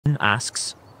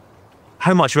asks,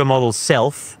 how much of a model's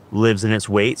self lives in its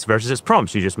weights versus its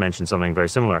prompts? You just mentioned something very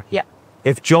similar. Yeah.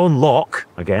 If John Locke,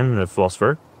 again, the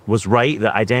philosopher, was right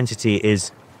that identity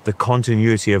is the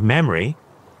continuity of memory,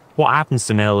 what happens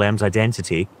to an LLM's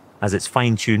identity as it's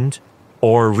fine-tuned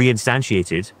or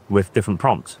reinstantiated with different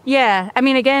prompts? Yeah, I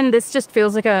mean, again, this just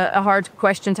feels like a hard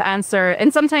question to answer.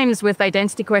 And sometimes with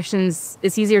identity questions,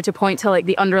 it's easier to point to like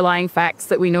the underlying facts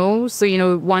that we know. So, you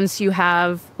know, once you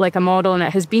have like a model and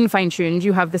it has been fine-tuned,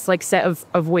 you have this like set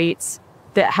of weights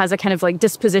that has a kind of like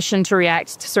disposition to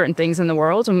react to certain things in the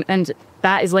world. And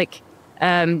that is like,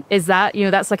 is that, you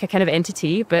know, that's like a kind of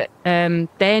entity. But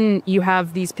then you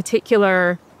have these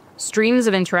particular streams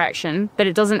of interaction that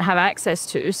it doesn't have access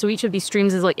to. So each of these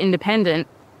streams is like independent.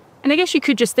 And I guess you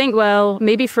could just think, well,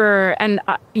 maybe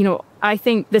you know, I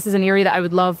think this is an area that I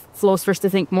would love philosophers to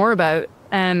think more about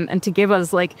and to give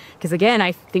us like, because again,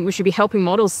 I think we should be helping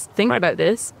models think about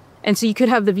this. And so you could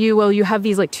have the view, well, you have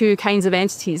these like two kinds of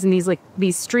entities and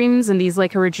these streams and these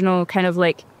like original kind of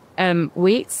like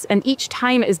weights, and each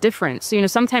time is different. So, you know,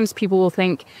 sometimes people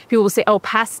will say, oh,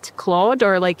 past Claude,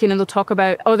 or like, you know, they'll talk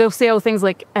about, they'll say things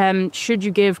like, should you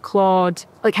give Claude,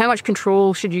 like how much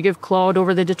control should you give Claude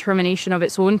over the determination of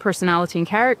its own personality and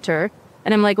character?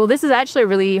 And I'm like, well, this is actually a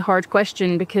really hard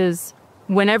question, because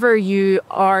whenever you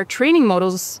are training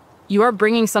models, you are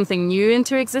bringing something new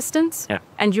into existence. Yeah.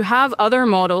 And you have other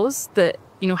models that,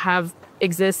 you know,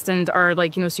 exist and are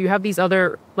like, you know, so you have these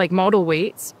other like model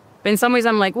weights. But in some ways,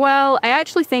 I'm like, well, I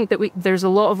actually think that there's a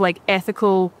lot of like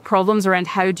ethical problems around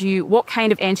what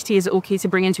kind of entity is it okay to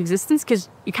bring into existence? Because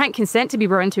you can't consent to be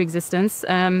brought into existence.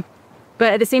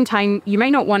 But at the same time, you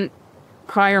might not want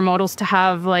prior models to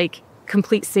have like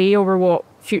complete say over what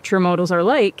future models are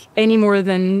like any more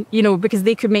than, you know, because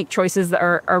they could make choices that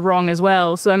are wrong as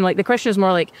well. So I'm like, the question is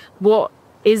more like, what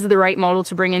is the right model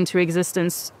to bring into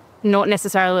existence? Not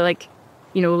necessarily like,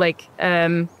 you know, like,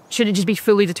 should it just be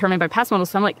fully determined by past models?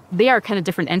 So I'm like, they are kind of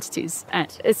different entities.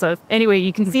 And anyway,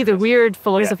 you can see the weird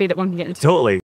philosophy that one can get into. Totally.